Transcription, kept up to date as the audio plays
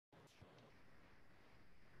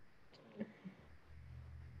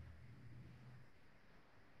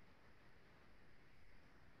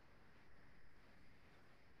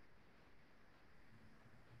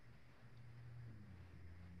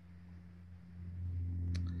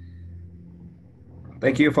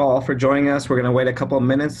Thank you for all for joining us. We're going to wait a couple of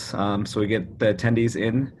minutes so we get the attendees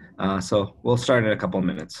in. So we'll start in a couple of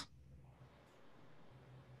minutes.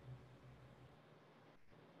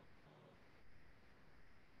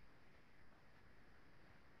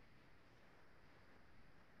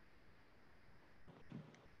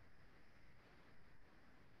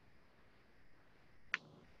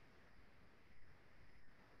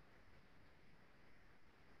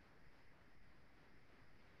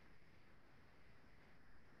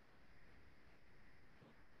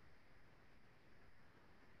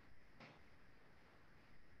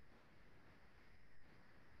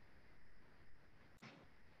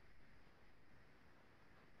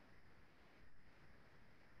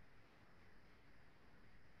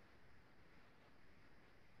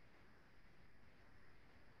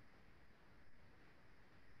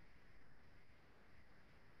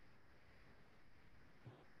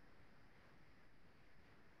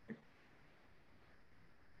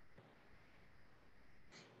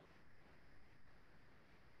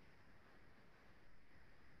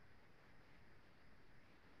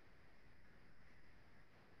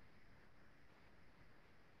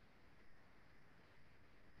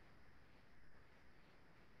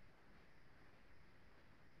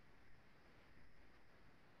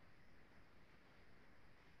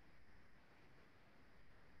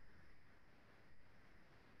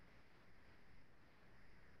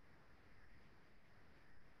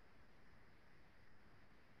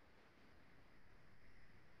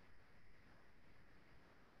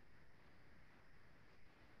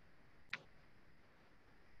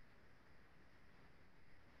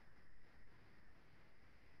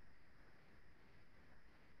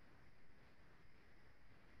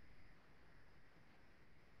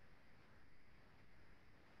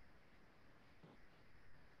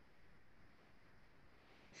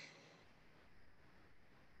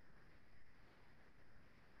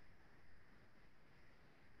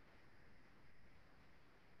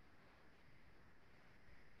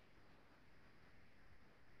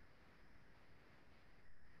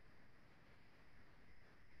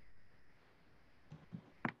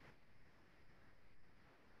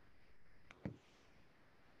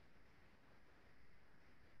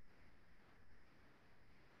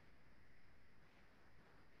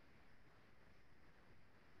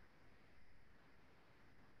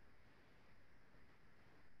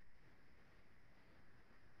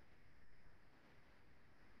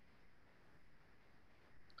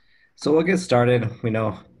 So we'll get started. We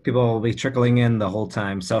know people will be trickling in the whole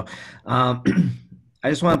time. So um, I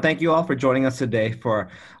just want to thank you all for joining us today for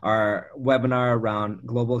our webinar around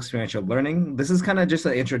global experiential learning. This is kind of just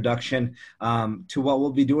an introduction to what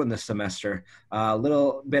we'll be doing this semester. A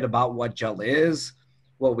little bit about what GEL is,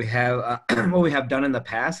 what we have, what we have done in the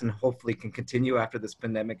past, and hopefully can continue after this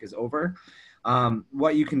pandemic is over.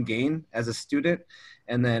 What you can gain as a student,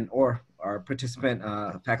 and then or our participant,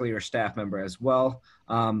 faculty or staff member as well.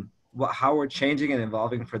 How we're changing and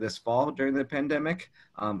evolving for this fall during the pandemic,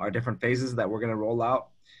 our different phases that we're going to roll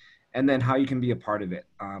out, and then how you can be a part of it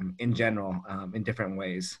in general in different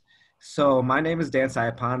ways. So my name is Dan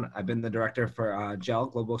Sayapon. I've been the director for GEL,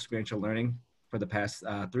 Global Experiential Learning, for the past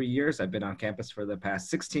 3 years. I've been on campus for the past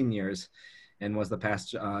 16 years and was the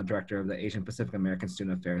past director of the Asian Pacific American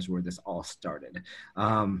Student Affairs where this all started.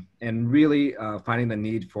 And really finding the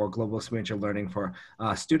need for global experiential learning for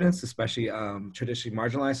students, especially traditionally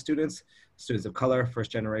marginalized students, students of color,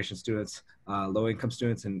 first generation students, low income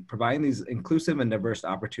students, and providing these inclusive and diverse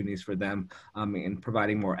opportunities for them and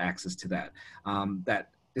providing more access to that. That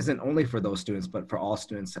isn't only for those students, but for all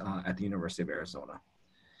students at the University of Arizona.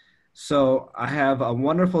 So I have a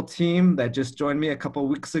wonderful team that just joined me a couple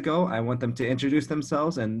weeks ago. I want them to introduce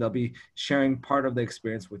themselves and they'll be sharing part of the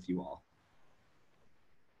experience with you all.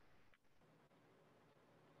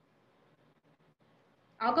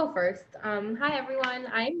 I'll go first. Hi, everyone.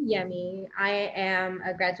 I'm Yemi. I am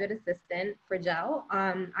a graduate assistant for GEL.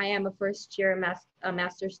 I am a first-year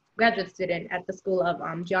master's graduate student at the School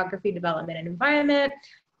of Geography, Development, and Environment.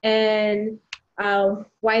 And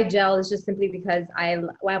why GEL is just simply because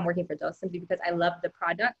why I'm working for GEL is simply because I love the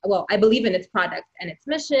product. Well, I believe in its product and its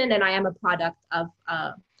mission, and I am a product of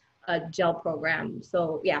a GEL program.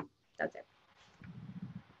 So yeah, that's it.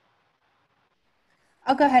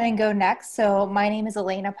 I'll go ahead and go next. So my name is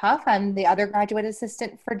Elena Puff. I'm the other graduate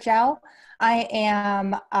assistant for GEL. I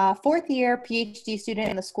am a fourth year PhD student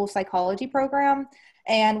in the school psychology program.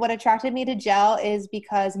 And what attracted me to GEL is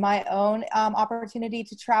because my own opportunity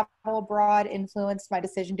to travel abroad influenced my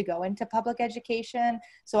decision to go into public education.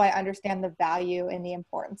 So I understand the value and the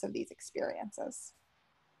importance of these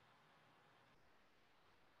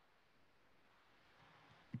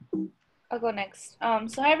I'll go next.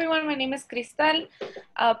 So hi everyone, my name is Cristal.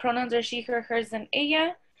 Pronouns are she, her, hers, and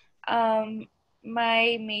ella.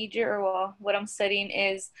 My major, or well, what I'm studying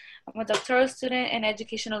is I'm a doctoral student in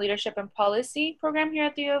educational leadership and policy program here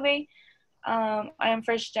at the U of A. I am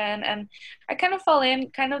first gen, and I kind of fall in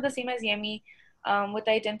kind of the same as Yemi with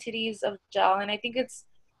the identities of JAL, and I think it's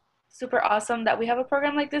super awesome that we have a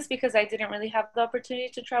program like this because I didn't really have the opportunity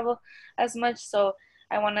to travel as much, so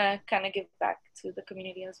I want to kind of give back to the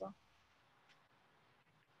community as well.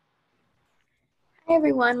 Hi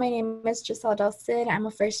everyone, my name is Giselle Delcid. I'm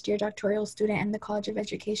a first year doctoral student in the College of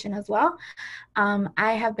Education as well.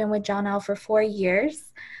 I have been with JAL now for 4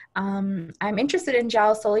 years. I'm interested in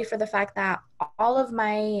JAL solely for the fact that all of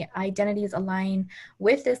my identities align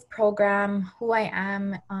with this program. Who I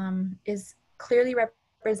am is clearly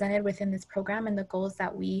represented within this program, and the goals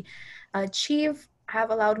that we achieve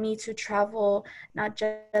have allowed me to travel not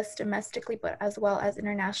just domestically but as well as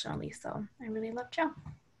internationally. So I really love JAL.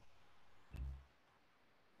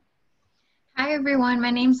 Hi everyone,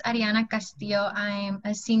 my name is Ariana Castillo. I'm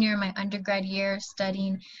a senior in my undergrad year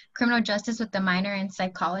studying criminal justice with a minor in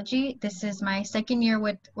psychology. This is my second year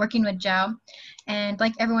working with JAL, and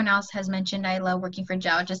like everyone else has mentioned, I love working for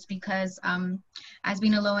JAL just because as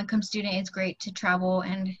being a low-income student, it's great to travel,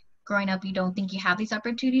 and growing up you don't think you have these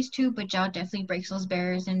opportunities to, but JAL definitely breaks those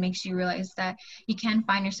barriers and makes you realize that you can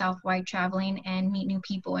find yourself while traveling and meet new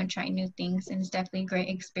people and try new things, and it's definitely a great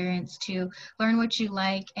experience to learn what you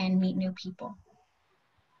like and meet new people.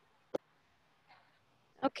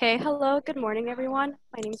 Okay, hello, good morning everyone.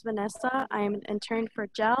 My name is Vanessa. I am an intern for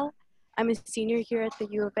JAL. I'm a senior here at the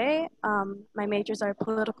U of A. My majors are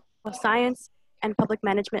political science and public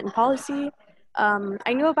management and policy.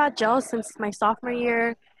 I knew about JAL since my sophomore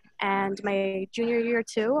year and my junior year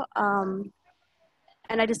too. And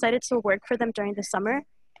I decided to work for them during the summer,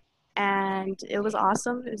 and it was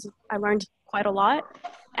awesome. I learned quite a lot,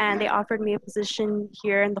 and they offered me a position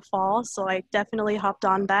here in the fall, so I definitely hopped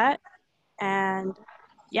on that. And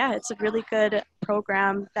yeah, it's a really good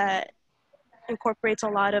program that incorporates a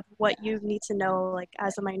lot of what you need to know, like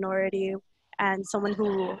as a minority and someone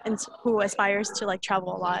who aspires to like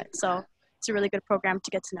travel a lot. So it's a really good program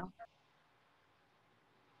to get to know.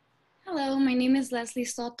 Hello, my name is Leslie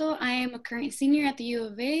Soto. I am a current senior at the U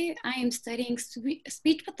of A. I am studying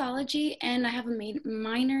speech pathology, and I have a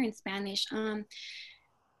minor in Spanish. The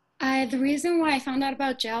reason why I found out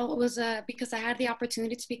about JAL was because I had the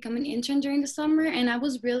opportunity to become an intern during the summer, and I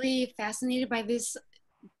was really fascinated by this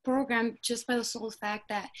program just by the sole fact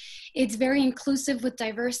that it's very inclusive with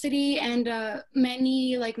diversity and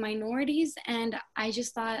many like minorities, and I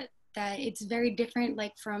just thought that it's very different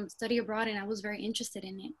like from study abroad, and I was very interested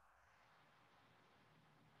in it.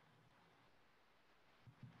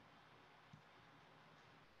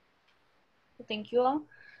 Thank you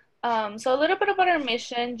all. So a little bit about our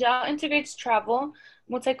mission. JAL integrates travel,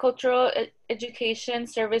 multicultural education,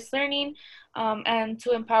 service learning, and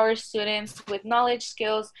to empower students with knowledge,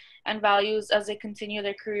 skills, and values as they continue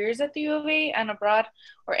their careers at the U of A and abroad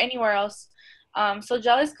or anywhere else. So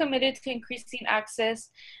JAL is committed to increasing access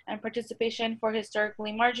and participation for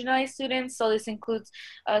historically marginalized students. So this includes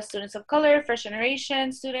students of color, first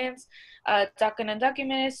generation students, DACA and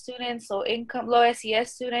undocumented students, low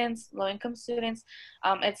SES students, low income students,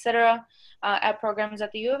 etc. At programs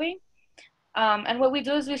at the U of A. And what we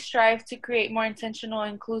do is we strive to create more intentional,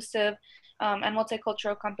 inclusive, and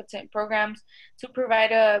multicultural competent programs to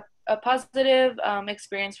provide a positive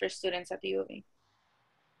experience for students at the U of A.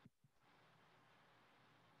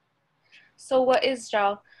 So what is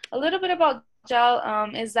JAL? A little bit about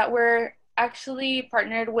JAL is that we're actually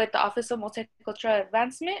partnered with the Office of Multicultural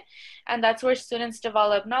Advancement, and that's where students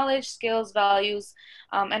develop knowledge, skills, values,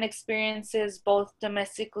 and experiences both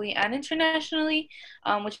domestically and internationally,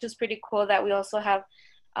 which is pretty cool that we also have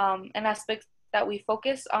an aspect that we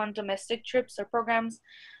focus on domestic trips or programs.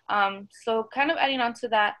 So kind of adding on to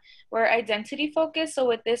that, we're identity focused. So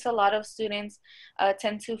with this, a lot of students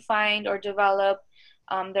tend to find or develop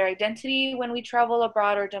their identity when we travel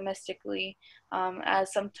abroad or domestically,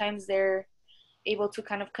 as sometimes they're able to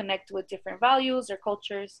kind of connect with different values or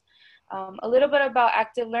cultures. A little bit about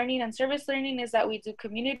active learning and service learning is that we do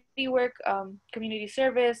community work, community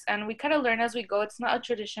service, and we kind of learn as we go. It's not a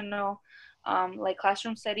traditional like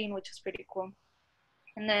classroom setting, which is pretty cool.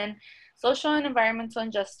 And then social and environmental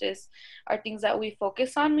injustice are things that we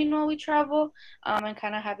focus on while we travel, and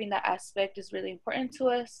kind of having that aspect is really important to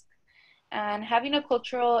us. And having a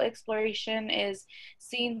cultural exploration is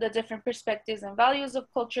seeing the different perspectives and values of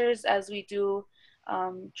cultures as we do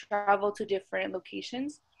travel to different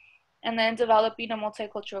locations. And then developing a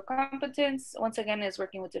multicultural competence, once again, is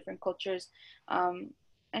working with different cultures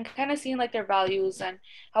and kind of seeing like their values and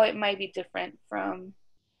how it might be different from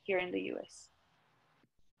here in the US.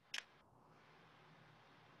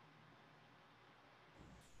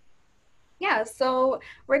 Yeah, so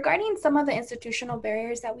regarding some of the institutional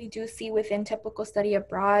barriers that we do see within typical study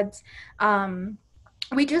abroads,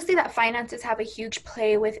 we do see that finances have a huge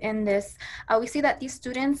play within this. We see that these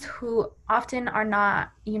students who often are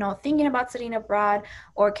not, thinking about studying abroad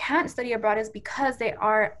or can't study abroad is because they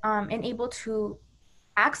are unable to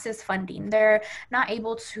access funding. They're not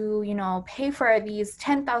able to, pay for these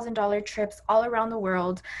 $10,000 trips all around the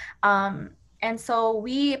world. And so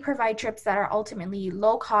we provide trips that are ultimately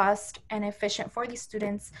low cost and efficient for these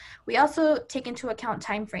students. We also take into account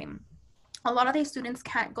time frame. A lot of these students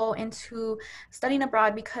can't go into studying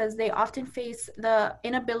abroad because they often face the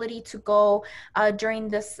inability to go during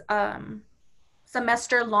this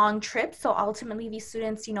semester long trip. So ultimately these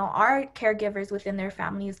students, are caregivers within their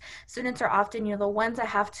families. Students are often, the ones that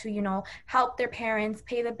have to, help their parents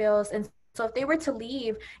pay the bills. And so if they were to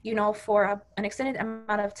leave, for an extended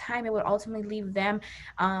amount of time, it would ultimately leave them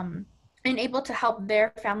and able to help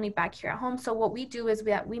their family back here at home. So what we do is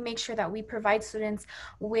that we make sure that we provide students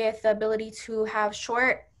with the ability to have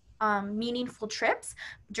short, meaningful trips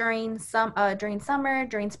during summer,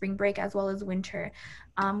 during spring break, as well as winter.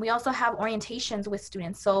 We also have orientations with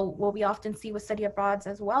students. So what we often see with study abroads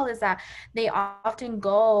as well is that they often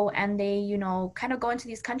go and they, kind of go into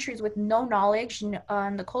these countries with no knowledge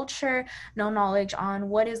on the culture, no knowledge on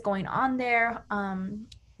what is going on there,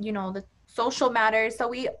 the social matters. So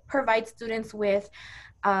we provide students with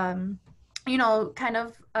kind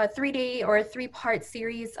of a 3-day or a 3-part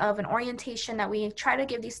series of an orientation that we try to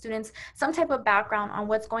give these students some type of background on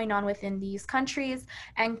what's going on within these countries,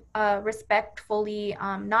 and respectfully,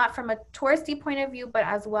 not from a touristy point of view, but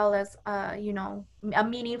as well as, a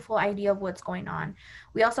meaningful idea of what's going on.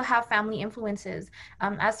 We also have family influences.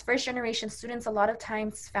 As first generation students, a lot of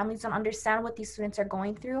times families don't understand what these students are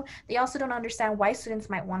going through. They also don't understand why students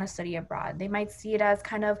might want to study abroad. They might see it as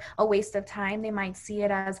kind of a waste of time. They might see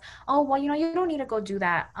it as, oh, well, you don't need to go do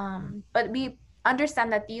that. But we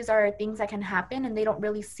understand that these are things that can happen, and they don't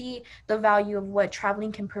really see the value of what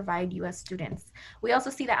traveling can provide you as students. We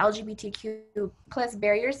also see that LGBTQ plus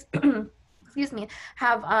barriers, excuse me,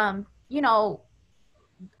 have,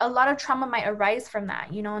 a lot of trauma might arise from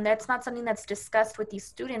that, and that's not something that's discussed with these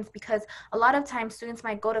students, because a lot of times students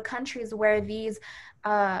might go to countries where these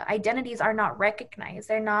identities are not recognized,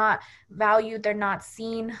 they're not valued, they're not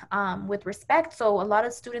seen with respect. So a lot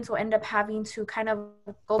of students will end up having to kind of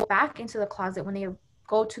go back into the closet when they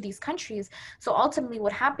go to these countries. So ultimately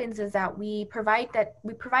what happens is that we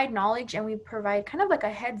provide knowledge, and we provide kind of like a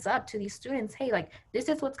heads up to these students, hey, like, this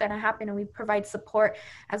is what's going to happen, and we provide support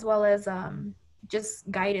as well as just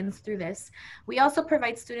guidance through this. We also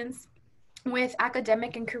provide students with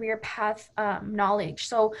academic and career path knowledge.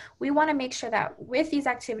 So we want to make sure that with these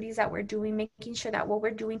activities that we're doing, making sure that what we're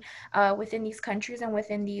doing within these countries and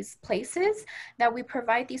within these places, that we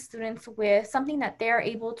provide these students with something that they're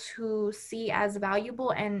able to see as valuable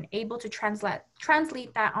and able to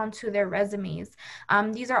translate that onto their resumes.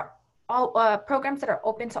 These are all programs that are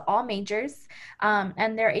open to all majors,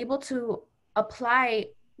 and they're able to apply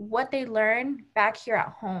what they learn back here at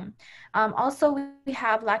home. Also, we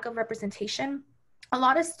have lack of representation. A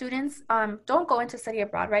lot of students don't go into study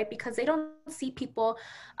abroad, right? Because they don't see people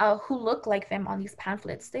who look like them on these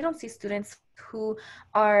pamphlets. They don't see students who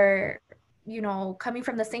are, coming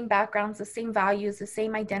from the same backgrounds, the same values, the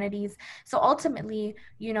same identities. So ultimately,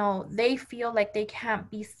 they feel like they can't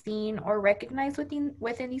be seen or recognized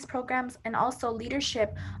within these programs. And also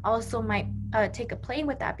leadership also might take a play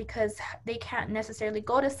with that, because they can't necessarily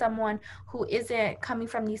go to someone who isn't coming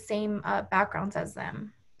from these same backgrounds as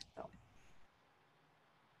them.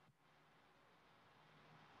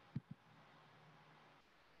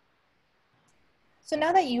 So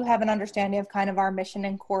now that you have an understanding of kind of our mission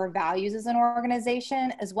and core values as an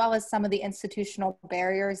organization, as well as some of the institutional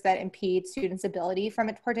barriers that impede students' ability from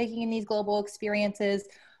partaking in these global experiences,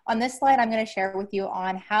 on this slide, I'm going to share with you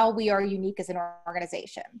on how we are unique as an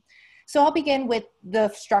organization. So I'll begin with the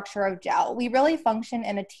structure of GEL. We really function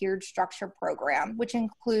in a tiered structure program, which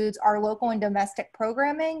includes our local and domestic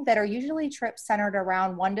programming that are usually trips centered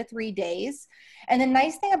around 1 to 3 days. And the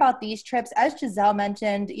nice thing about these trips, as Giselle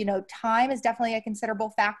mentioned, time is definitely a considerable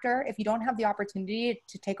factor. If you don't have the opportunity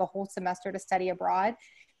to take a whole semester to study abroad,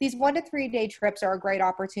 these 1 to 3 day trips are a great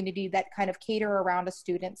opportunity that kind of cater around a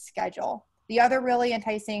student's schedule. The other really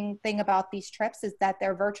enticing thing about these trips is that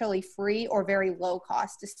they're virtually free or very low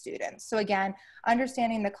cost to students. So again,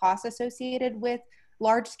 understanding the costs associated with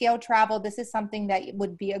large scale travel, this is something that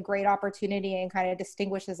would be a great opportunity and kind of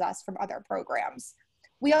distinguishes us from other programs.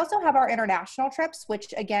 We also have our international trips,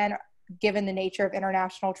 which again, given the nature of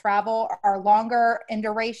international travel, are longer in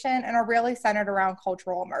duration and are really centered around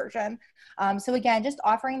cultural immersion. So again, just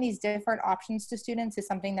offering these different options to students is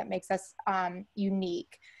something that makes us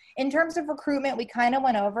unique. In terms of recruitment, we kind of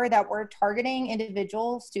went over that we're targeting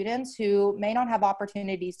individual students who may not have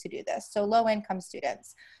opportunities to do this. So low-income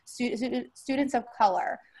students, students of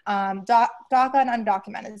color, DACA and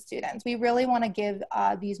undocumented students. We really want to give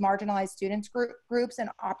these marginalized students groups an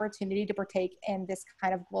opportunity to partake in this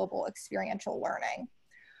kind of global experiential learning.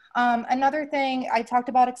 Another thing, I talked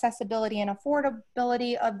about accessibility and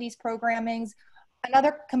affordability of these programmings.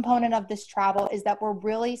 Another component of this travel is that we're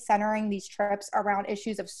really centering these trips around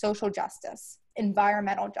issues of social justice,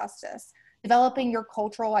 environmental justice, developing your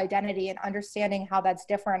cultural identity and understanding how that's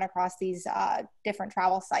different across these different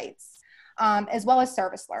travel sites, as well as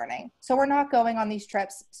service learning. So we're not going on these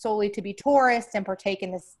trips solely to be tourists and partake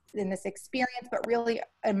in this experience, but really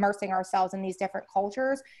immersing ourselves in these different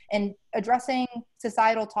cultures and addressing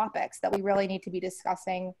societal topics that we really need to be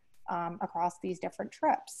discussing across these different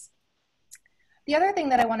trips. The other thing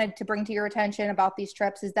that I wanted to bring to your attention about these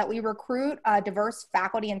trips is that we recruit diverse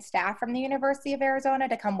faculty and staff from the University of Arizona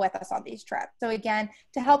to come with us on these trips. So again,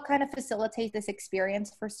 to help kind of facilitate this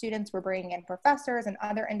experience for students, we're bringing in professors and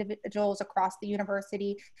other individuals across the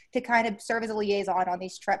university to kind of serve as a liaison on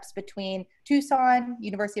these trips between Tucson,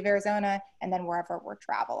 University of Arizona, and then wherever we're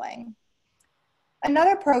traveling.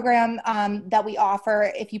 Another program that we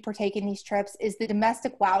offer if you partake in these trips is the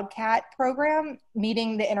Domestic Wildcat program,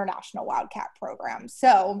 meeting the International Wildcat program.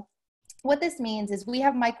 So what this means is we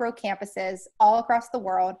have micro campuses all across the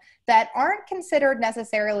world that aren't considered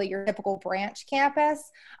necessarily your typical branch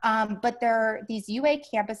campus, but they're these UA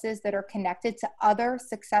campuses that are connected to other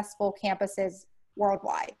successful campuses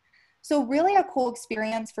worldwide. So really a cool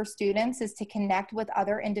experience for students is to connect with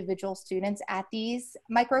other individual students at these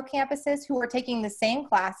micro campuses who are taking the same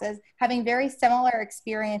classes, having very similar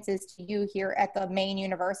experiences to you here at the main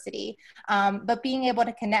university, but being able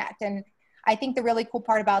to connect. And I think the really cool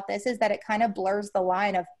part about this is that it kind of blurs the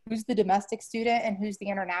line of who's the domestic student and who's the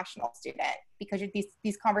international student, because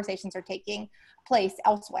these conversations are taking place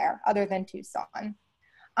elsewhere other than Tucson.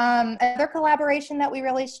 Another collaboration that we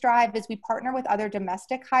really strive is we partner with other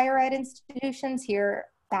domestic higher ed institutions here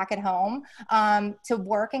back at home to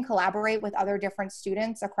work and collaborate with other different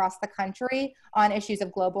students across the country on issues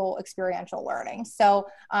of global experiential learning. So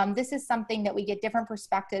this is something that we get different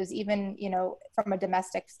perspectives, even from a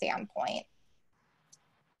domestic standpoint.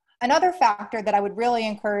 Another factor that I would really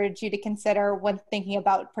encourage you to consider when thinking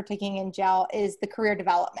about partaking in GEL is the career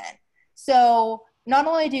development. So not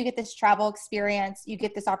only do you get this travel experience, you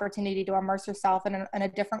get this opportunity to immerse yourself in a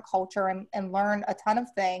different culture and learn a ton of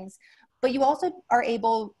things, but you also are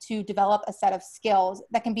able to develop a set of skills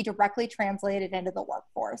that can be directly translated into the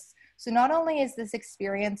workforce. So not only is this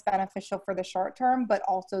experience beneficial for the short term, but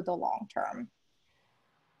also the long term.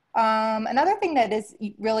 Another thing that is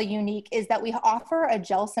really unique is that we offer a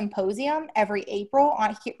GEL symposium every April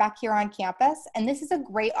back here on campus. And this is a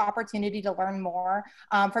great opportunity to learn more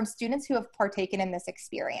from students who have partaken in this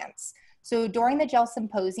experience. So during the GEL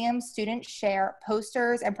symposium, students share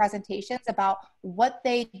posters and presentations about what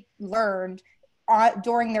they learned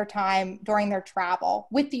during their travel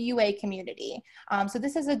with the UA community. So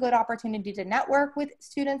this is a good opportunity to network with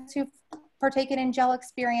students who've partaken in GEL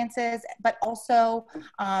experiences, but also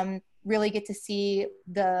really get to see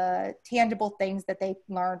the tangible things that they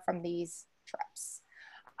learned from these trips.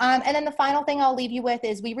 And then the final thing I'll leave you with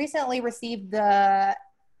is we recently received the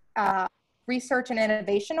Research and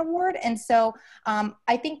Innovation Award. And so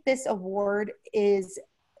I think this award is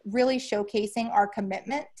really showcasing our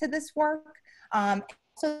commitment to this work.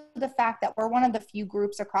 Also the fact that we're one of the few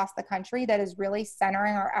groups across the country that is really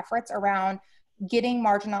centering our efforts around getting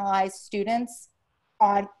marginalized students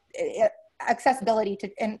on accessibility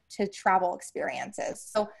to travel experiences.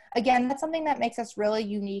 So again, that's something that makes us really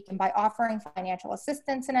unique. And by offering financial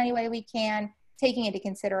assistance in any way we can, taking into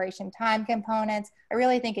consideration time components, I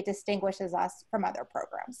really think it distinguishes us from other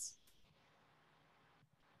programs.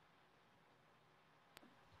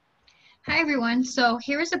 Hi everyone, so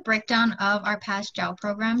here is a breakdown of our past GEL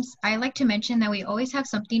programs. I like to mention that we always have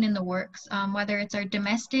something in the works, whether it's our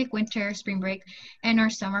domestic, winter, spring break, and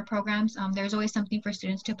our summer programs. There's always something for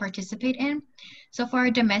students to participate in. So for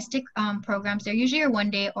our domestic programs, they're usually a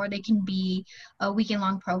one-day or they can be a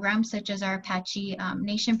weekend-long program, such as our Apache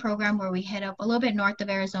Nation program, where we head up a little bit north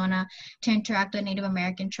of Arizona to interact with Native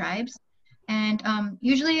American tribes. And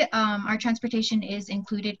usually our transportation is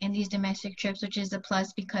included in these domestic trips, which is a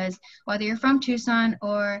plus because whether you're from Tucson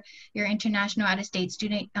or you're international out-of-state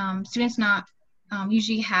student, students not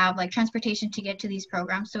usually have like transportation to get to these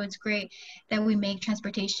programs. So it's great that we make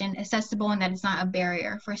transportation accessible and that it's not a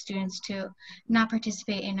barrier for students to not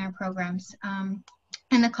participate in our programs.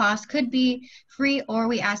 And the cost could be free, or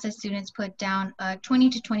we ask that students put down a 20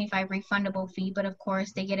 to 25 refundable fee, but of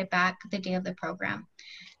course they get it back the day of the program.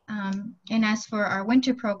 And as for our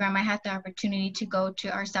winter program, I had the opportunity to go to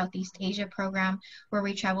our Southeast Asia program where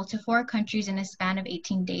we traveled to 4 countries in a span of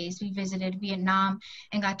 18 days. We visited Vietnam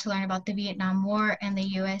and got to learn about the Vietnam War and the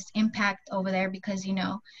U.S. impact over there because, you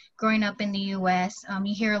know, growing up in the U.S.,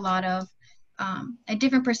 you hear a lot of a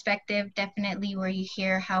different perspective, definitely, where you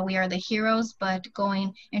hear how we are the heroes, but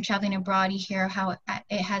going and traveling abroad, you hear how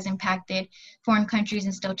it has impacted foreign countries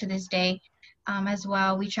and still to this day. As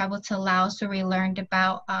well, we traveled to Laos where we learned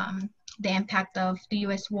about the impact of the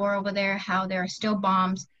U.S. war over there, how there are still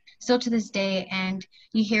bombs, still to this day, and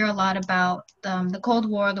you hear a lot about the Cold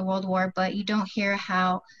War, the World War, but you don't hear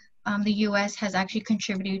how the U.S. has actually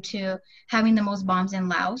contributed to having the most bombs in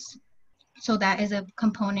Laos. So that is a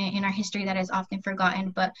component in our history that is often forgotten.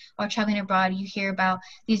 But while traveling abroad, you hear about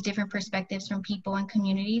these different perspectives from people and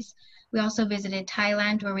communities. We also visited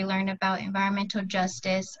Thailand where we learned about environmental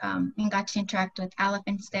justice and got to interact with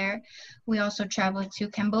elephants there. We also traveled to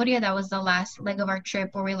Cambodia. That was the last leg of our trip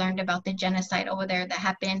where we learned about the genocide over there that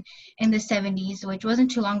happened in the 70s, which wasn't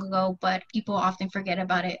too long ago, but people often forget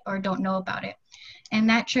about it or don't know about it. And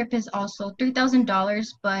that trip is also $3,000,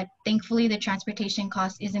 but thankfully the transportation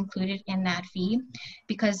cost is included in that fee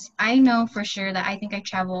because I know for sure that I think I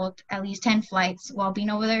traveled at least 10 flights while being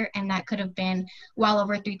over there, and that could have been well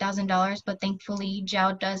over $3,000, but thankfully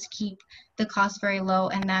JAL does keep the cost very low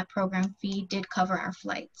and that program fee did cover our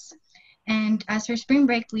flights. And as for spring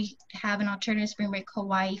break, we have an alternative spring break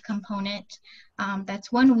Hawaii component.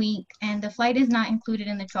 That's 1 week, and the flight is not included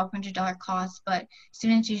in the $1,200 cost, but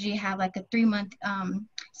students usually have like a 3-month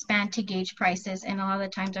span to gauge prices, and a lot of the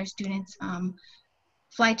times our students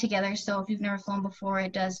fly together. So if you've never flown before,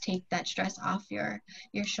 it does take that stress off your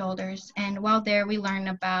shoulders. And while there, we learn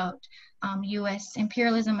about U.S.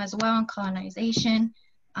 imperialism as well and colonization.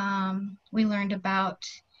 We learned about,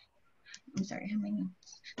 I'm sorry, how many?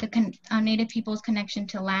 The Native people's connection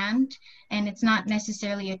to land, and it's not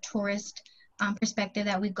necessarily a tourist perspective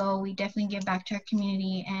that we go. We definitely give back to our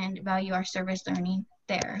community and value our service learning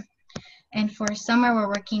there. And for summer, we're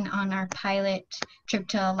working on our pilot trip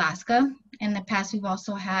to Alaska. In the past, we've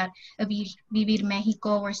also had a Vivir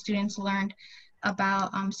Mexico where students learned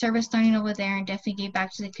about service learning over there and definitely gave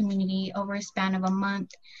back to the community over a span of a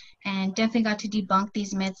month, and definitely got to debunk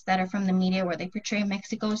these myths that are from the media where they portray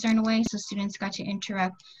Mexico a certain way. So students got to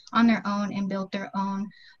interact on their own and build their own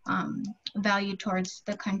value towards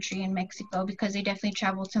the country in Mexico, because they definitely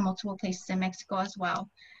travel to multiple places in Mexico as well.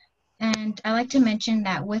 And I like to mention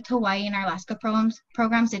that with Hawaii and our Alaska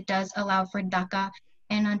programs, it does allow for DACA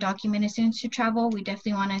and undocumented students to travel. We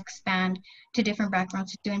definitely want to expand to different background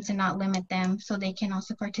students and not limit them so they can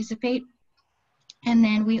also participate. And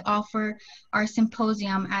then we offer our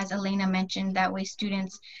symposium, as Elena mentioned. That way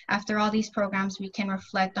students, after all these programs, we can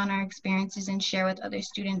reflect on our experiences and share with other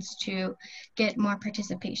students to get more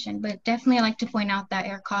participation. But definitely I like to point out that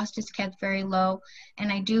our cost is kept very low,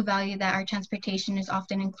 and I do value that our transportation is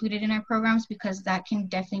often included in our programs because that can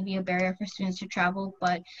definitely be a barrier for students to travel.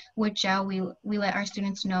 But with JAL, we let our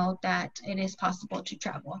students know that it is possible to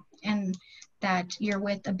travel and that you're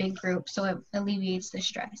with a big group, so it alleviates the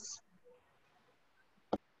stress.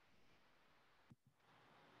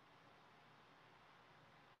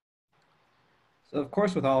 So of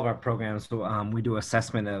course, with all of our programs, we do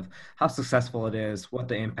assessment of how successful it is, what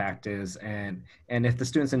the impact is, and if the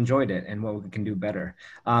students enjoyed it and what we can do better.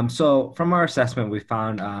 So from our assessment, we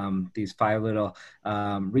found these 5 little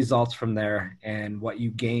results from there and what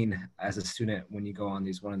you gain as a student when you go on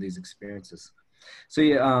one of these experiences. So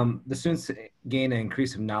the students gain an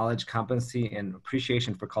increase of knowledge, competency, and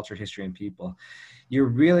appreciation for culture, history, and people.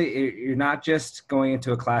 You're not just going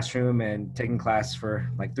into a classroom and taking class for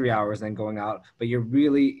like 3 hours and then going out, but you're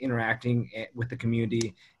really interacting with the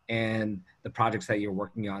community and the projects that you're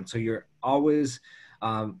working on. So you're always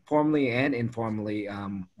formally and informally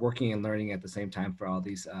working and learning at the same time for all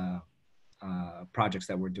these projects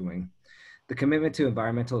that we're doing. The commitment to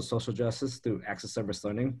environmental and social justice through access service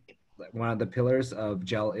learning. One of the pillars of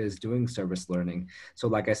JAL is doing service learning. So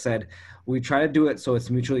like I said, we try to do it so it's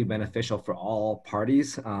mutually beneficial for all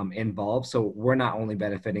parties involved. So we're not only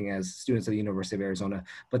benefiting as students of the University of Arizona,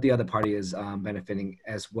 but the other party is benefiting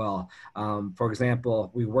as well. For example,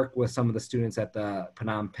 we work with some of the students at the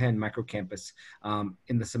Phnom Penh microcampus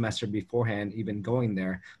in the semester beforehand, even going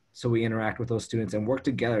there. So we interact with those students and work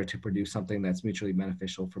together to produce something that's mutually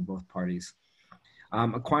beneficial for both parties.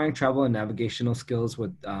 Acquiring travel and navigational skills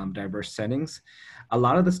with diverse settings. A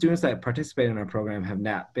lot of the students that participate in our program have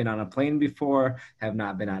not been on a plane before, have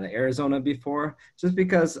not been out of Arizona before, just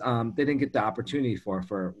because they didn't get the opportunity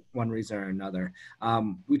for one reason or another.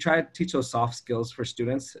 We try to teach those soft skills for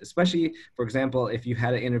students, especially, for example, if you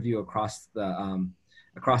had an interview across the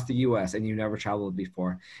US and you never traveled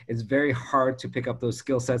before. It's very hard to pick up those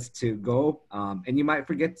skill sets to go, and you might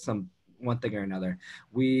forget one thing or another.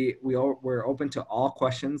 We're open to all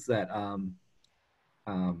questions that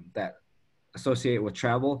associate with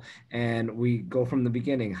travel, and we go from the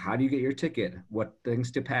beginning. How do you get your ticket? What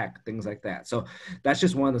things to pack? Things like that. So that's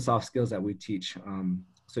just one of the soft skills that we teach,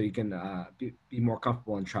 so you can be more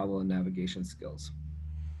comfortable in travel and navigation skills.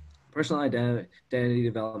 Personal identity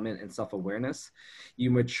development and self-awareness. You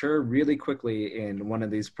mature really quickly in one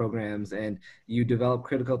of these programs, and you develop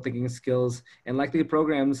critical thinking skills. And like the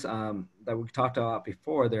programs that we talked about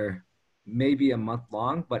before, they're maybe a month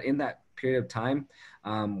long, but in that period of time,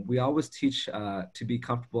 we always teach to be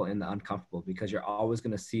comfortable in the uncomfortable, because you're always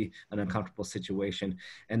going to see an uncomfortable situation.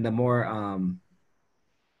 And the more,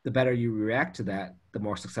 the better you react to that, the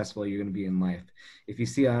more successful you're going to be in life. If you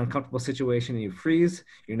see an uncomfortable situation and you freeze,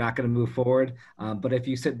 you're not going to move forward. But if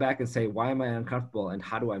you sit back and say, why am I uncomfortable and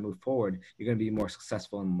how do I move forward? You're going to be more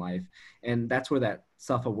successful in life. And that's where that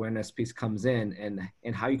self-awareness piece comes in,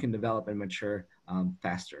 and how you can develop and mature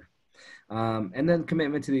faster. And then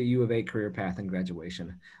commitment to the U of A career path and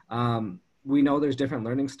graduation. We know there's different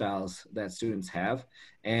learning styles that students have,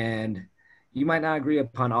 and you might not agree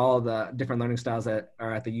upon all the different learning styles that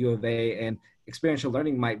are at the U of A, and experiential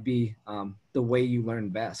learning might be the way you learn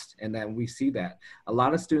best. And then we see that a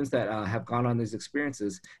lot of students that have gone on these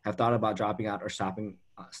experiences have thought about dropping out or stopping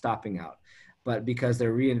out. But because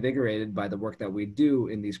they're reinvigorated by the work that we do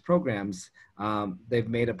in these programs, they've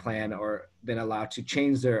made a plan or been allowed to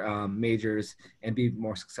change their majors and be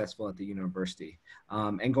more successful at the university.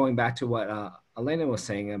 And going back to what Elena was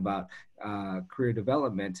saying about career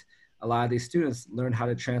development, a lot of these students learn how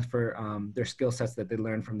to transfer their skill sets that they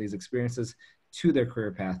learn from these experiences to their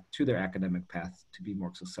career path, to their academic path, to be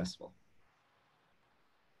more successful.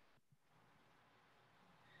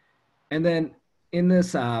 And then in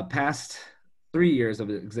this past 3 years of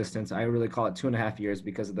existence, I really call it 2.5 years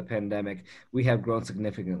because of the pandemic, we have grown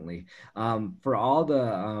significantly. For all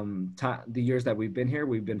the years that we've been here,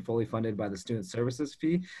 we've been fully funded by the student services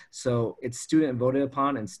fee. So it's student voted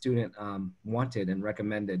upon and student wanted and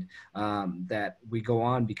recommended that we go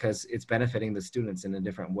on, because it's benefiting the students in a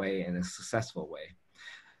different way, in a successful way.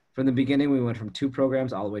 From the beginning, we went from 2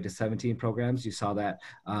 programs all the way to 17 programs. You saw that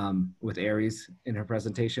with Aries in her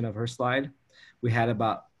presentation of her slide. We've had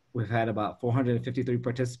about 453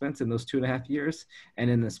 participants in those 2.5 years. And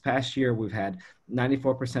in this past year, we've had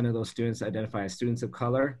 94% of those students identify as students of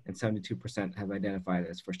color, and 72% have identified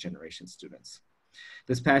as first-generation students.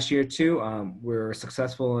 This past year, too, we're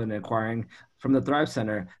successful in acquiring from the Thrive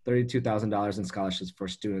Center $32,000 in scholarships for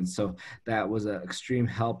students. So that was an extreme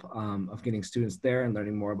help of getting students there and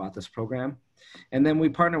learning more about this program. And then we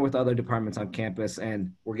partner with other departments on campus,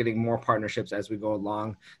 and we're getting more partnerships as we go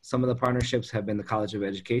along. Some of the partnerships have been the College of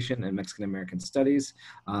Education and Mexican American Studies.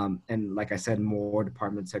 And like I said, more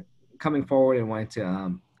departments are coming forward and wanting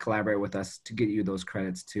to collaborate with us to get you those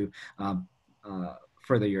credits to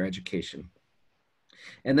further your education.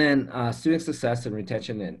 And then student success and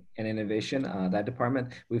retention and innovation, that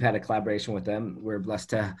department, we've had a collaboration with them. We're blessed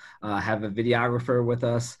to have a videographer with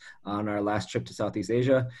us on our last trip to Southeast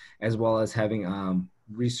Asia, as well as having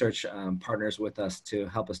research partners with us to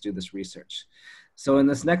help us do this research. So in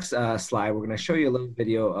this next slide, we're going to show you a little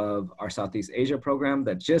video of our Southeast Asia program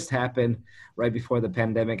that just happened right before the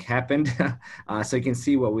pandemic happened. So you can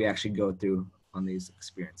see what we actually go through on these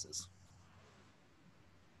experiences.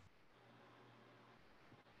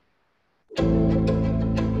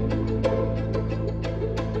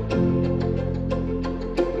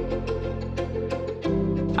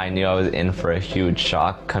 I knew I was in for a huge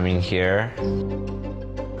shock coming here.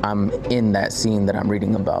 I'm in that scene that I'm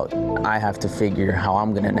reading about. I have to figure how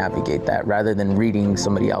I'm going to navigate that rather than reading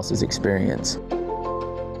somebody else's experience.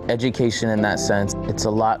 Education in that sense, it's a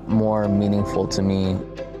lot more meaningful to me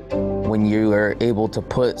when you are able to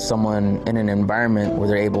put someone in an environment where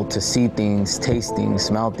they're able to see things, taste things,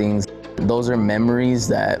 smell things. Those are memories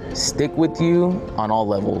that stick with you on all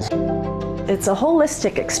levels. It's a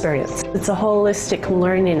holistic experience. It's a holistic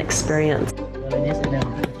learning experience.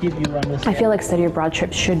 I feel like study abroad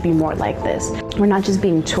trips should be more like this. We're not just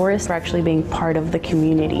being tourists, we're actually being part of the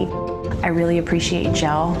community. I really appreciate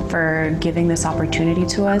GEL for giving this opportunity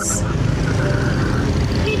to us.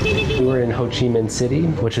 We were in Ho Chi Minh City,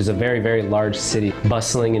 which is a very, very large city,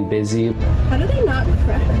 bustling and busy. How do they not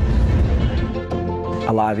crash?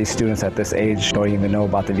 A lot of these students at this age don't even know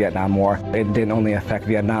about the Vietnam War. It didn't only affect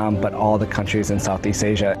Vietnam, but all the countries in Southeast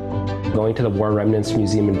Asia. Going to the War Remnants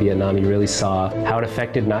Museum in Vietnam, you really saw how it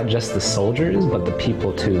affected not just the soldiers, but the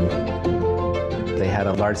people too. They had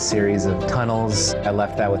a large series of tunnels. I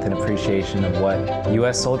left that with an appreciation of what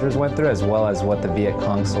U.S. soldiers went through, as well as what the Viet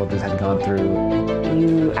Cong soldiers had gone through.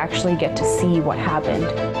 You actually get to see what happened.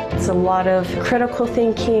 It's a lot of critical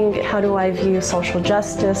thinking. How do I view social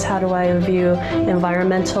justice? How do I view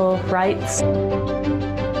environmental rights?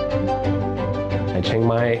 Chiang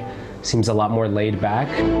Mai seems a lot more laid back.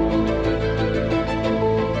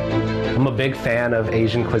 I'm a big fan of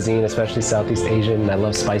Asian cuisine, especially Southeast Asian. I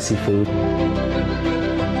love spicy food.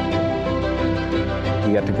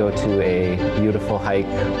 We got to go to a beautiful hike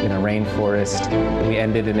in a rainforest. We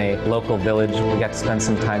ended in a local village. We got to spend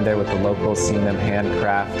some time there with the locals, seeing them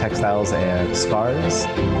handcraft textiles and scarves.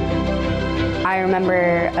 I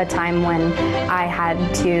remember a time when I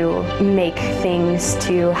had to make things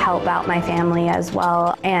to help out my family as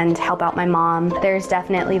well and help out my mom. There's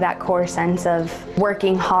definitely that core sense of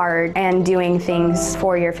working hard and doing things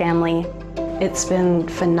for your family. It's been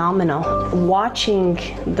phenomenal. Watching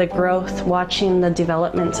the growth, watching the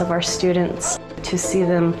development of our students, to see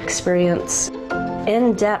them experience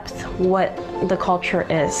in depth what the culture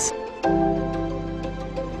is.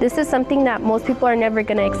 This is something that most people are never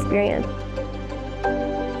going to experience.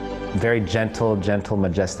 Very gentle,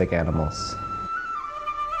 majestic animals.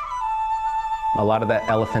 A lot of the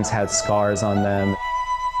elephants had scars on them.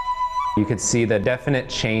 You could see the definite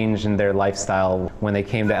change in their lifestyle when they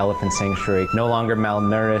came to Elephant Sanctuary. No longer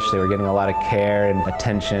malnourished, they were getting a lot of care and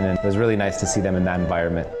attention, and it was really nice to see them in that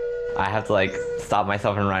environment. I have to like stop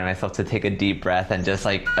myself and remind myself to take a deep breath and just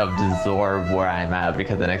like absorb where I'm at,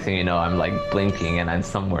 because the next thing you know, I'm like blinking and I'm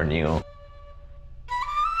somewhere new.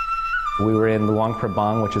 We were in Luang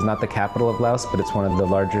Prabang, which is not the capital of Laos, but it's one of the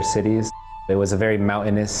larger cities. It was a very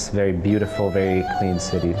mountainous, very beautiful, very clean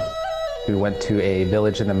city. We went to a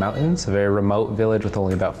village in the mountains, a very remote village with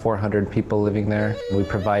only about 400 people living there. We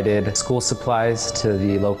provided school supplies to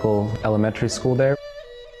the local elementary school there.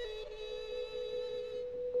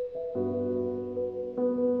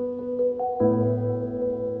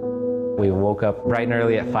 We woke up bright and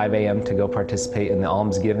early at 5 a.m. to go participate in the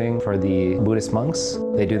almsgiving for the Buddhist monks.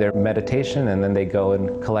 They do their meditation and then they go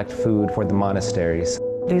and collect food for the monasteries.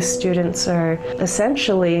 These students are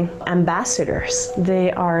essentially ambassadors.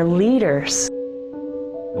 They are leaders.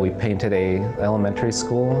 We painted an elementary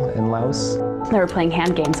school in Laos. They were playing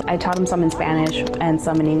hand games. I taught them some in Spanish and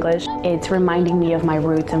some in English. It's reminding me of my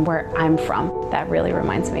roots and where I'm from. That really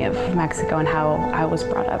reminds me of Mexico and how I was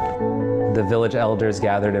brought up. The village elders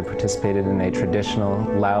gathered and participated in a traditional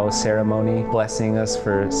Lao ceremony, blessing us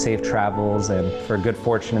for safe travels and for good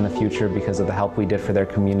fortune in the future because of the help we did for their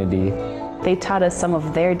community. They taught us some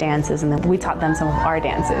of their dances and then we taught them some of our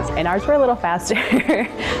dances. And ours were a little faster.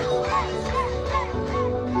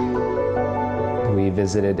 We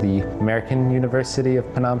visited the American University of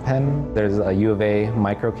Phnom Penh. There's a U of A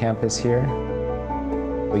micro campus here.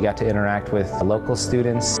 We got to interact with local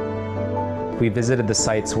students. We visited the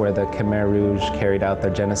sites where the Khmer Rouge carried out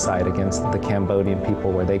their genocide against the Cambodian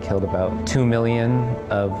people, where they killed about 2 million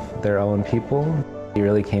of their own people. We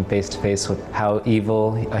really came face to face with how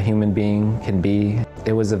evil a human being can be.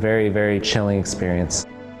 It was a very, very chilling experience.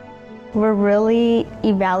 We're really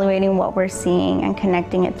evaluating what we're seeing and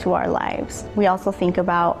connecting it to our lives. We also think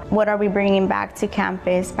about what are we bringing back to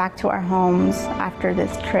campus, back to our homes after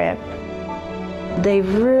this trip. They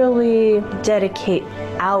really dedicate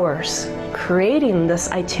hours creating this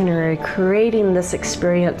itinerary, creating this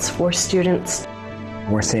experience for students.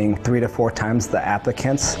 We're seeing 3 to 4 times the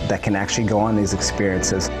applicants that can actually go on these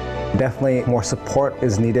experiences. Definitely more support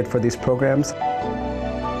is needed for these programs.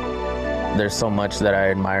 There's so much that I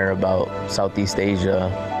admire about Southeast Asia: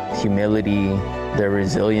 humility, their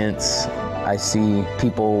resilience. I see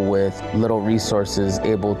people with little resources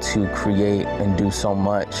able to create and do so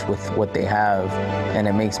much with what they have, and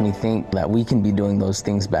it makes me think that we can be doing those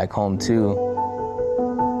things back home too.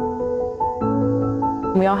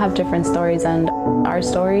 We all have different stories, and our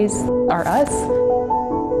stories are us.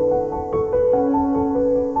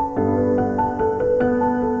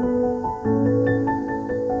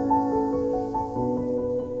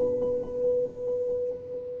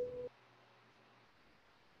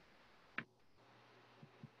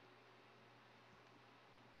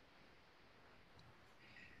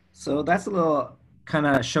 So that's a little kind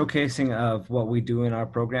of showcasing of what we do in our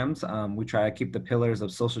programs. We try to keep the pillars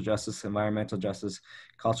of social justice, environmental justice,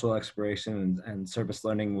 cultural exploration, and service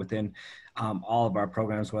learning within all of our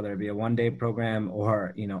programs, whether it be a one-day program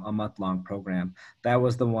or a month-long program. That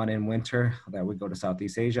was the one in winter that we go to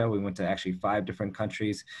Southeast Asia. We went to actually 5 different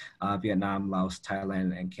countries, Vietnam, Laos,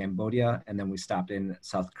 Thailand, and Cambodia. And then we stopped in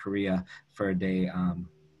South Korea for a day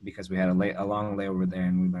because we had a long layover there,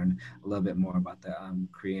 and we learned a little bit more about the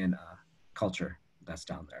Korean culture that's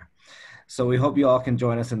down there. So we hope you all can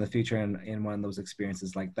join us in the future in one of those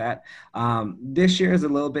experiences like that. This year is a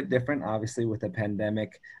little bit different, obviously, with the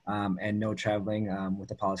pandemic and no traveling with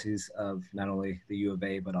the policies of not only the U of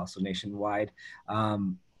A, but also nationwide.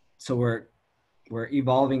 So we're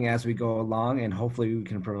evolving as we go along, and hopefully we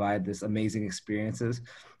can provide this amazing experience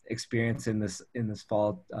in this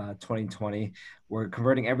fall 2020. We're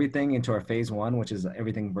converting everything into our phase 1, which is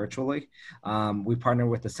everything virtually. We partner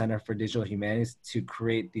with the Center for Digital Humanities to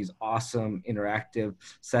create these awesome interactive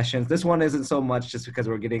sessions. This one isn't so much just because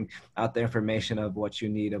we're getting out the information of what you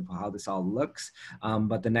need, of how this all looks,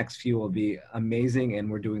 but the next few will be amazing,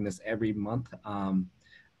 and we're doing this every month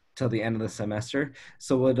till the end of the semester.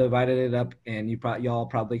 So we'll divided it up, and y'all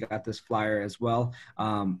probably got this flyer as well.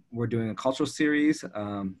 We're doing a cultural series,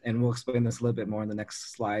 and we'll explain this a little bit more in the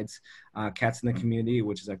next slides. Cats in the Community,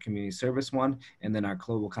 which is our community service one, and then our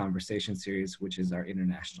Global Conversation series, which is our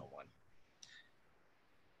international one.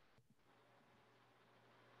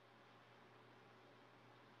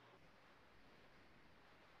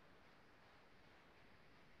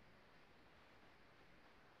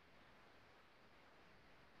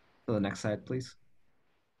 So the next slide, please.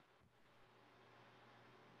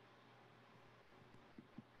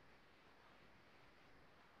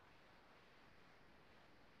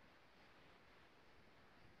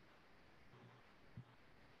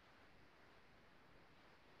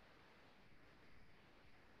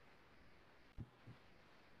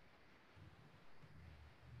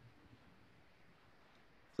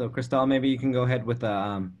 So Christelle, maybe you can go ahead with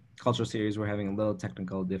the cultural series. We're having a little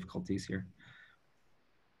technical difficulties here.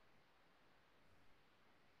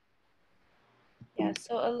 Yeah,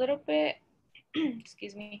 so a little bit,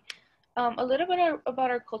 excuse me, a little bit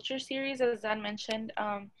about our culture series, as Dan mentioned,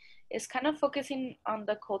 is kind of focusing on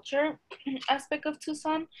the culture aspect of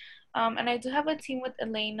Tucson. And I do have a team with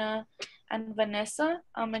Elena and Vanessa,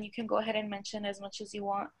 and you can go ahead and mention as much as you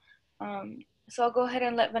want. So I'll go ahead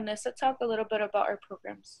and let Vanessa talk a little bit about our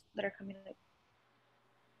programs that are coming up.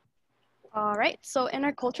 All right, so in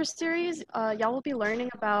our culture series, y'all will be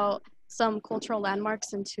learning about some cultural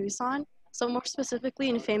landmarks in Tucson. So more specifically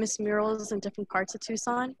in famous murals in different parts of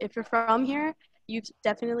Tucson. If you're from here, you've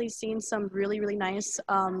definitely seen some really, really nice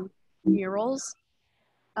murals,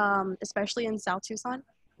 especially in South Tucson.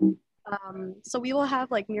 So we will have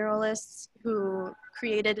like muralists who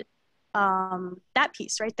created that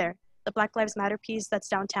piece right there, the Black Lives Matter piece that's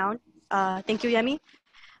downtown. Thank you, Yemi.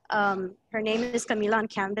 Her name is Camila on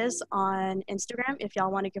Canvas on Instagram. If y'all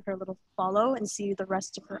want to give her a little follow and see the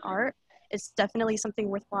rest of her art, it's definitely something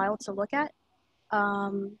worthwhile to look at.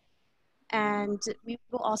 And we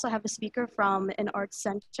will also have a speaker from an art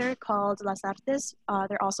center called Las Artes.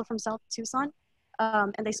 They're also from South Tucson,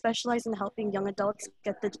 and they specialize in helping young adults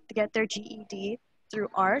get their GED through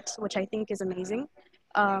art, which I think is amazing.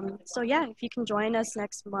 So yeah, if you can join us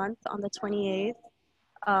next month on the 28th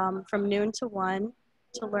from noon to 1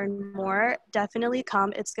 to learn more, definitely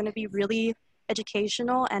come. It's going to be really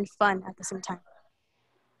educational and fun at the same time.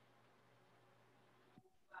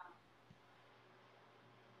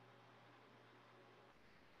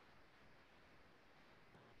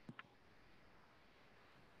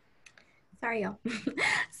 Sorry, y'all.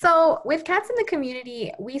 So with Cats in the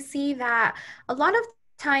Community, we see that a lot of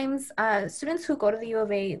times students who go to the U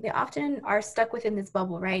of A, they often are stuck within this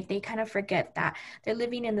bubble, right? They kind of forget that they're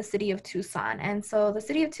living in the city of Tucson. And so the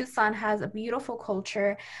city of Tucson has a beautiful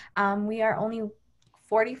culture. We are only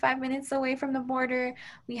 45 minutes away from the border.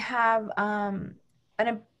 We have an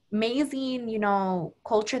amazing,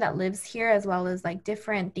 culture that lives here, as well as like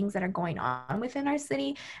different things that are going on within our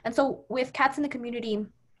city. And so with Cats in the Community,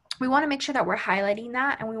 we want to make sure that we're highlighting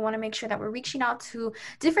that, and we want to make sure that we're reaching out to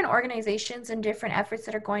different organizations and different efforts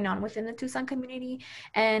that are going on within the Tucson community,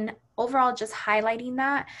 and overall just highlighting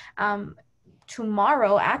that.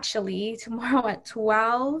 Tomorrow at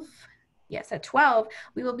 12, yes, at 12,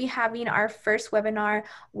 we will be having our first webinar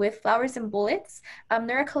with Flowers and Bullets.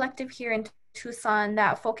 They're a collective here in Tucson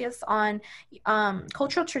that focus on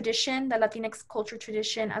cultural tradition, the Latinx cultural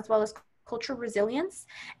tradition, as well as cultural resilience,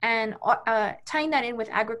 and tying that in with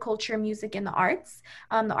agriculture, music, and the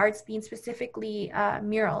arts being specifically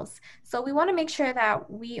murals. So we want to make sure that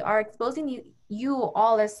we are exposing you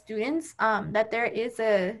all as students, that there is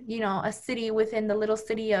a city within the little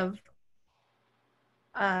city of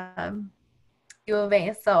U of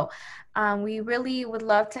A. So we really would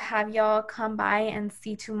love to have y'all come by and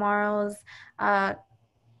see tomorrow's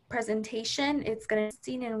presentation. It's going to be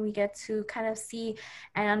seen, and we get to kind of see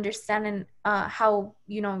and understand and how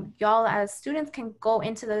y'all as students can go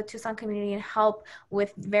into the Tucson community and help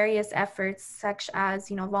with various efforts such as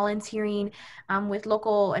volunteering with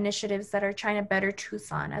local initiatives that are trying to better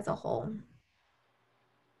Tucson as a whole.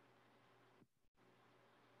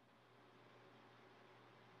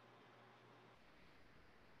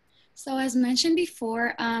 So as mentioned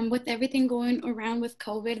before, with everything going around with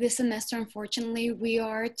COVID this semester, unfortunately, we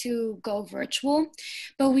are to go virtual,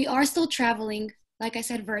 but we are still traveling, like I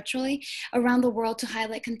said, virtually around the world to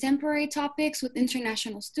highlight contemporary topics with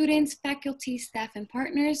international students, faculty, staff, and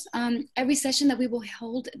partners. Every session that we will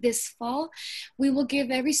hold this fall, we will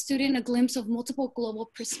give every student a glimpse of multiple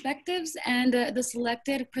global perspectives, and the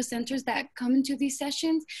selected presenters that come into these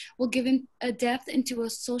sessions will give a depth into a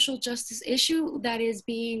social justice issue that is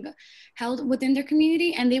being held within their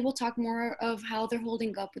community, and they will talk more of how they're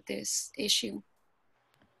holding up with this issue.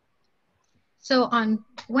 So on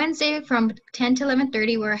Wednesday from 10 to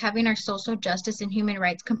 11:30, we're having our social justice and human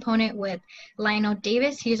rights component with Lionel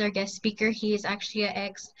Davis. He's our guest speaker. He is actually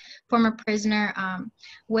an former prisoner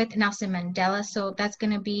with Nelson Mandela. So that's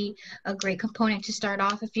going to be a great component to start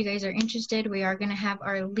off. If you guys are interested, we are going to have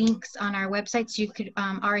our links on our website, so you could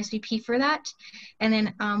RSVP for that. And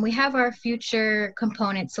then we have our future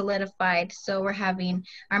components solidified. So we're having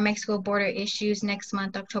our Mexico border issues next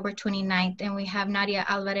month, October 29th. And we have Nadia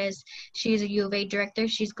Alvarez. She's a U of A director.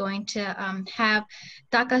 She's going to have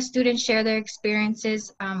DACA students share their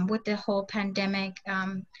experiences with the whole pandemic.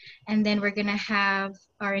 And then we're going to have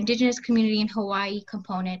our Indigenous community in Hawaii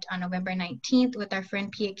component on November 19th with our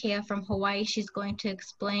friend Pia Kea from Hawaii. She's going to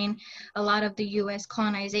explain a lot of the U.S.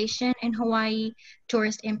 colonization in Hawaii,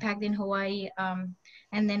 tourist impact in Hawaii.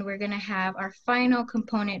 And then we're going to have our final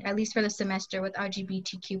component, at least for the semester, with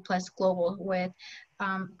LGBTQ plus global with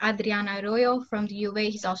Adrian Arroyo from the U of A.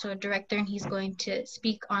 He's also a director, and he's going to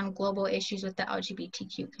speak on global issues with the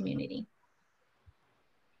LGBTQ community.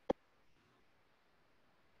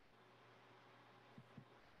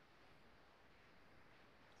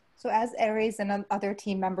 So as Aries and other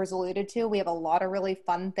team members alluded to, we have a lot of really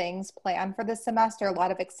fun things planned for this semester, a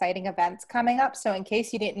lot of exciting events coming up. So in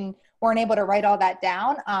case you weren't able to write all that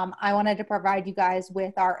down, I wanted to provide you guys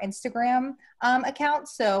with our Instagram account.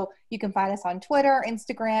 So you can find us on Twitter,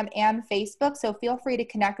 Instagram, and Facebook. So feel free to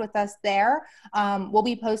connect with us there. We'll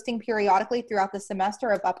be posting periodically throughout the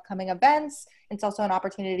semester of upcoming events. It's also an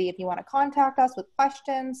opportunity if you want to contact us with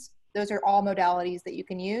questions. Those are all modalities that you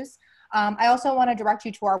can use. I also want to direct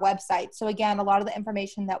you to our website. So again, a lot of the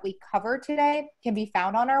information that we covered today can be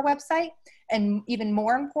found on our website. And even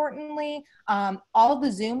more importantly, all of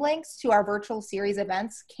the Zoom links to our virtual series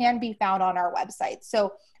events can be found on our website.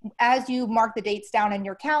 So as you mark the dates down in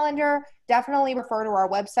your calendar, definitely refer to our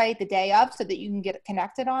website the day of so that you can get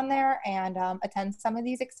connected on there and attend some of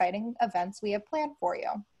these exciting events we have planned for you.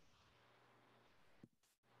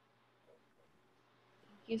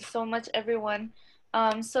 Thank you so much, everyone.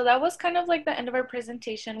 So that was kind of like the end of our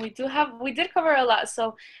presentation. We did cover a lot,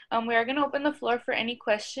 so we are going to open the floor for any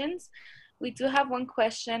questions. We do have one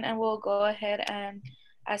question, and we'll go ahead and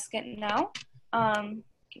ask it now.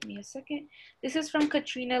 Give me a second. This is from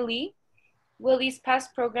Katrina Lee. Will these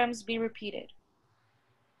past programs be repeated?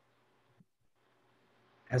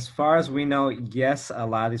 As far as we know, yes, a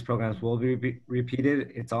lot of these programs will be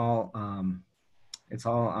repeated. It's all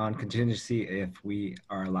on contingency if we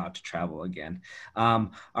are allowed to travel again.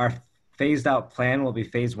 Our phased out plan will be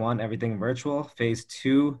phase 1, everything virtual, phase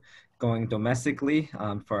 2, going domestically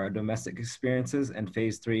for our domestic experiences, and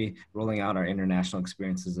phase 3, rolling out our international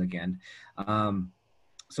experiences again.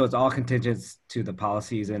 So it's all contingent to the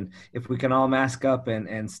policies, and if we can all mask up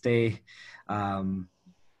and stay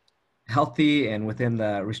healthy and within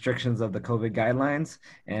the restrictions of the COVID guidelines,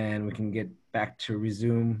 and we can get back to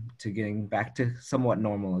getting back to somewhat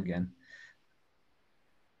normal again.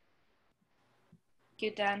 Thank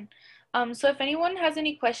you, Dan. So if anyone has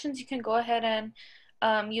any questions, you can go ahead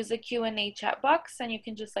and use the Q&A chat box, and you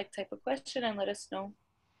can just type a question and let us know.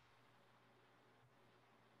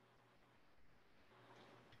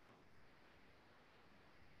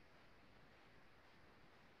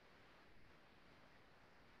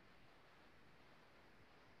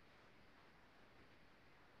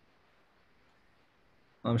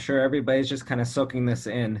 I'm sure everybody's just kind of soaking this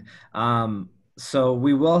in.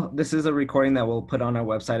 So this is a recording that we'll put on our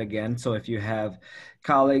website again. So if you have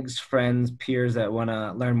colleagues, friends, peers that want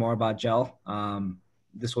to learn more about GEL,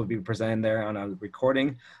 this will be presented there on a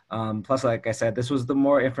recording. Plus, like I said, this was the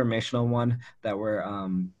more informational one that we're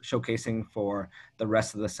showcasing for the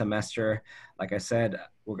rest of the semester. Like I said,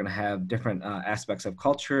 we're going to have different aspects of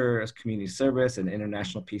culture, community service, and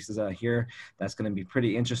international pieces here. That's going to be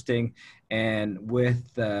pretty interesting. And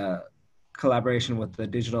with the collaboration with the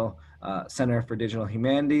Digital Center for Digital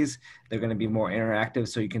Humanities, they're going to be more interactive,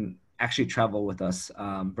 so you can actually travel with us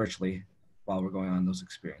virtually while we're going on those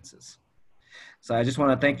experiences. So I just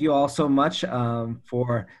want to thank you all so much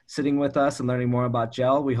for sitting with us and learning more about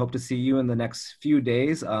GEL. We hope to see you in the next few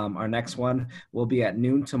days. Our next one will be at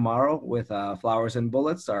noon tomorrow with Flowers and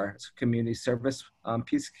Bullets, our community service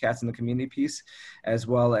piece, Cats in the Community piece, as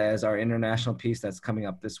well as our international piece that's coming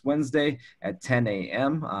up this Wednesday at 10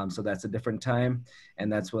 a.m. So that's a different time.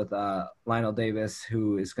 And that's with Lionel Davis,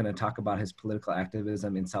 who is going to talk about his political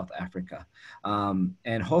activism in South Africa.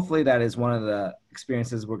 And hopefully that is one of the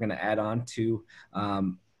experiences we're going to add on to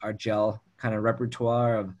our GEL kind of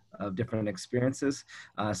repertoire of different experiences.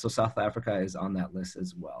 So South Africa is on that list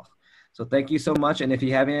as well. So thank you so much. And if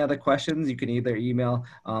you have any other questions, you can either email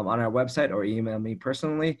on our website or email me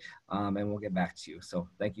personally, and we'll get back to you. So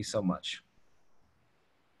thank you so much.